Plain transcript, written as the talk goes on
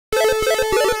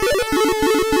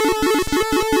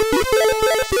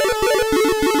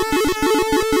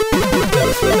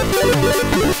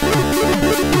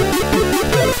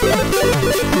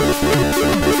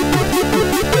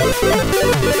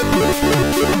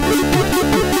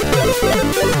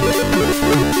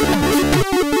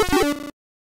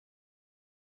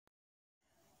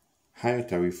Hi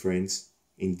Atari friends,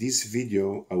 in this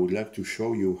video I would like to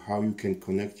show you how you can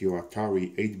connect your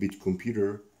Atari 8-bit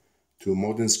computer to a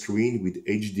modern screen with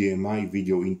HDMI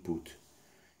video input.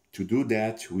 To do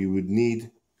that we would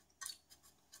need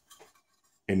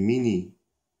a mini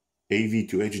AV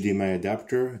to HDMI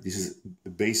adapter. This is a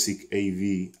basic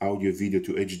AV audio video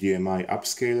to HDMI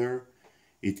upscaler.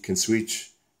 It can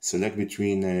select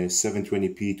between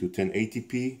 720p to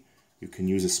 1080p. You can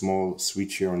use a small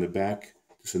switch here on the back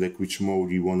to select which mode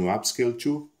you want to upscale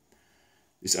to.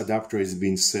 This adapter is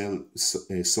being sold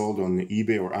on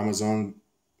eBay or Amazon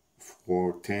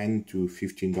for $10 to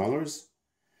 $15.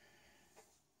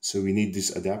 So we need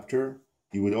this adapter.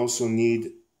 You would also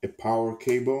need a power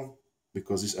cable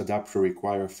because this adapter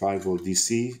requires 5V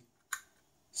DC.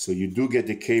 So you do get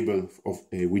the cable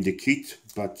with the kit,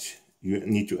 but you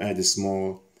need to add a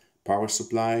small power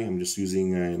supply. I'm just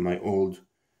using my old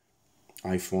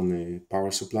iPhone power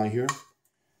supply here.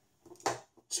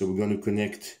 So we're going to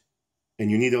connect, and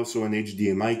you need also an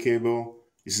HDMI cable.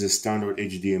 This is a standard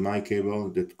HDMI cable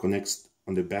that connects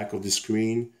on the back of the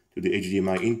screen to the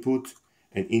HDMI input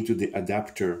and into the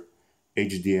adapter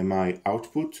HDMI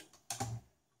output.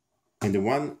 And the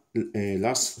one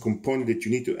last component that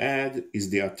you need to add is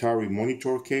the Atari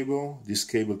monitor cable. This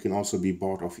cable can also be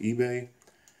bought off eBay.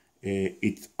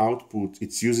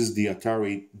 It uses the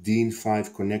Atari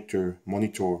DIN5 connector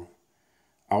monitor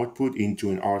output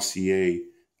into an RCA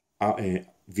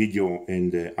video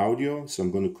and audio. So I'm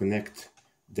going to connect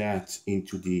that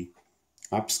into the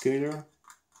upscaler.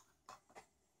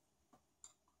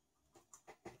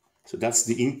 So that's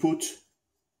the input,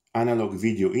 analog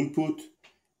video input,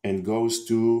 and goes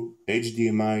to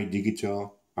HDMI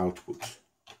digital output.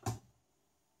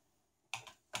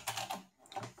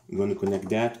 I'm going to connect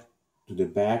that to the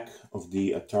back of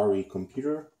the Atari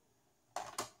computer.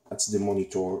 That's the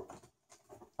monitor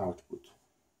output.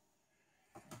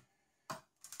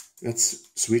 Let's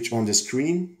switch on the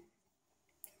screen,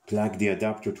 plug the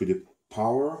adapter to the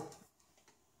power.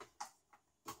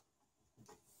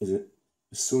 As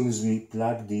soon as we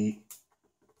plug the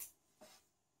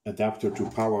adapter to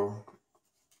power,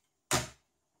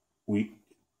 we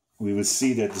will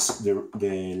see that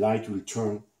the light will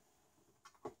turn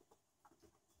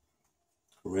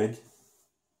red.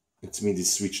 That means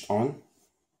it's switched on.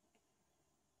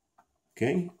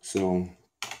 Okay, so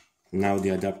now the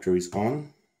adapter is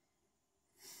on.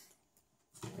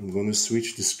 I'm going to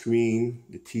switch the screen,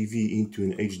 the TV, into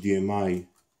an HDMI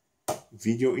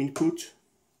video input.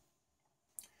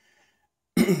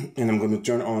 And I'm going to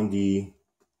turn on the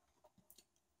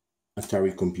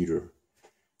Atari computer.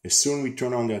 As soon as we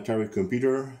turn on the Atari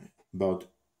computer, about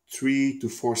 3 to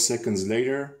 4 seconds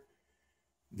later,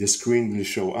 the screen will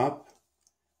show up.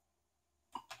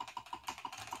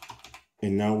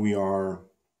 And now we are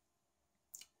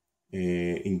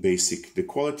in basic. The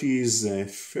quality is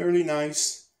fairly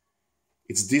nice.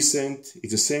 It's decent.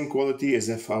 It's the same quality as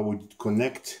if I would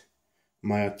connect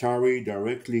my Atari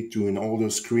directly to an older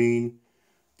screen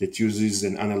that uses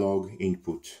an analog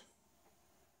input.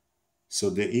 So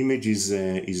the image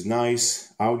is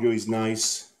nice, audio is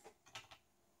nice.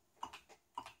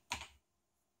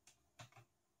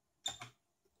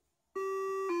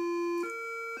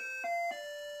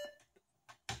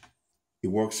 It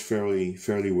works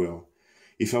fairly well.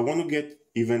 If I want to get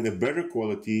even a better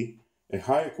quality, a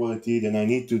higher quality, then I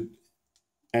need to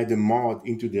add a mod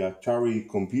into the Atari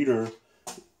computer,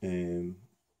 a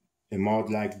mod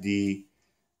like the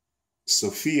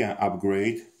Sophia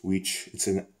upgrade, which it's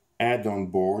an add-on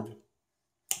board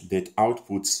that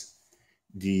outputs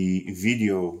the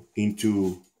video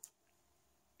into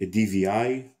a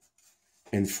DVI,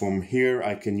 and from here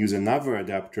I can use another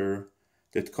adapter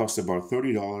that costs about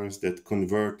 $30 that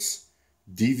converts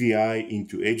DVI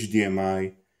into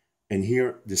HDMI, and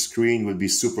here the screen will be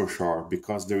super sharp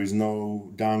because there is no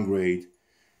downgrade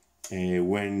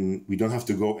when we don't have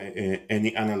to go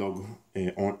any analog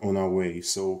on our way.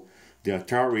 So the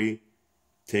Atari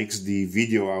takes the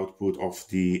video output of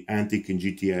the Antic and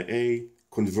GTIA,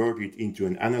 convert it into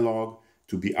an analog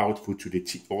to be output to the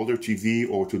older TV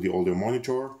or to the older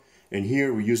monitor. And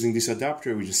here we're using this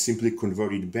adapter, we just simply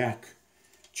convert it back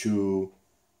to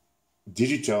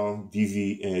digital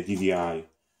DVI.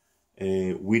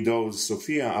 With those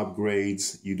Sophia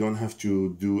upgrades, you don't have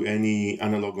to do any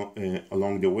analog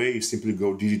along the way. You simply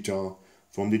go digital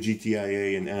from the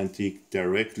GTIA and Antic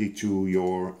directly to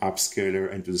your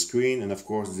upscaler and to the screen, and of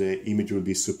course the image will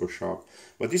be super sharp.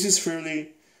 But this is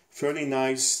fairly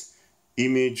nice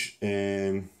image,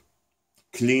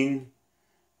 clean,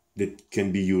 that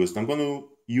can be used. I'm going to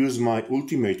use my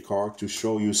Ultimate card to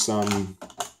show you some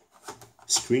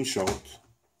screenshot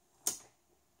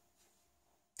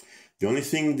The only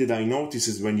thing that I notice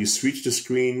is when you switch the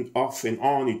screen off and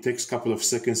on, it takes a couple of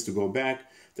seconds to go back.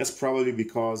 That's probably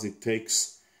because it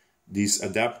takes this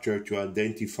adapter to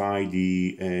identify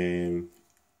the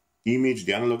image,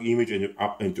 the analog image,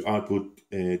 and to output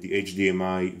the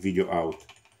HDMI video out.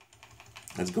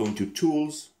 Let's go into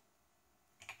Tools.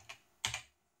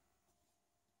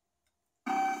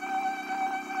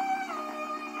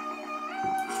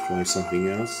 Let's try something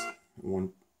else.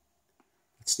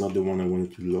 It's not the one I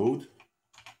wanted to load.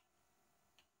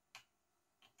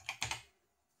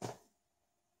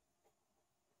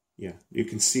 Yeah, you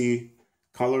can see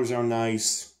colors are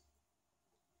nice.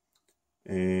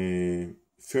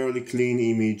 Fairly clean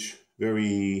image,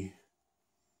 very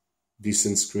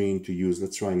decent screen to use.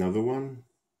 Let's try another one,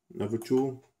 another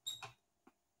tool.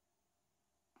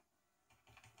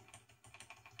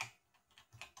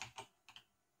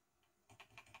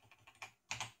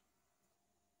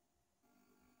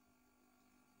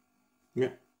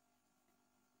 Yeah.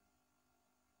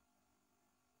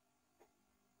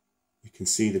 You can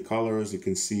see the colors, you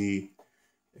can see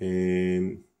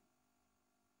you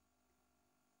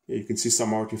can see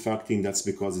some artifacting. That's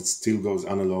because it still goes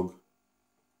analog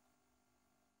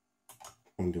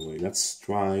on the way. Let's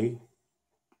try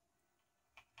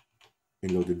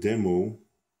and load the demo.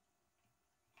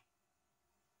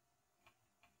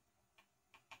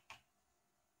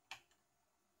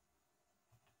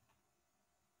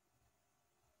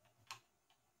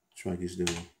 Try this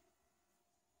demo.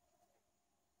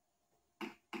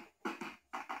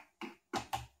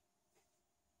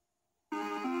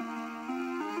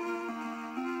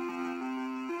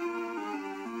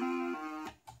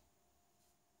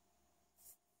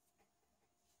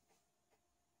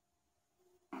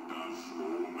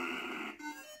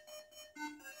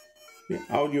 Yeah,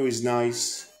 audio is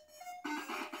nice,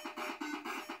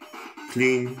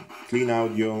 clean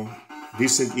audio,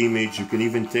 decent image. You can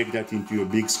even take that into your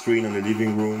big screen on the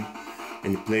living room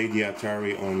and play the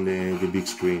Atari on the big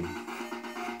screen.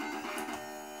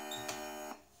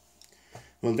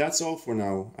 Well, that's all for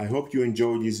now. I hope you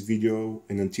enjoyed this video,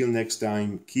 and until next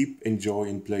time, keep enjoy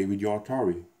and play with your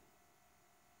Atari.